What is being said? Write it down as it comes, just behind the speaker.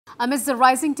Amidst the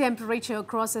rising temperature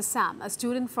across Assam, a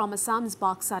student from Assam's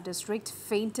Baksa district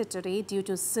fainted today due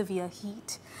to severe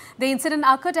heat. The incident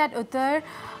occurred at Uttar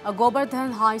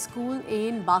Gobardhan High School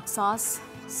in Baksa's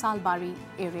Salbari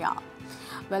area.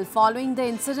 Well, following the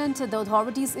incident, the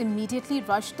authorities immediately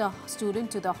rushed the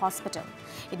student to the hospital.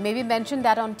 It may be mentioned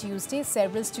that on Tuesday,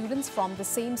 several students from the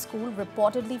same school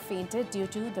reportedly fainted due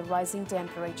to the rising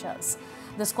temperatures.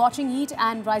 The scorching heat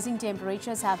and rising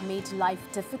temperatures have made life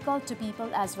difficult to people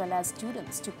as well as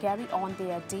students to carry on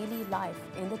their daily life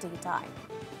in the daytime.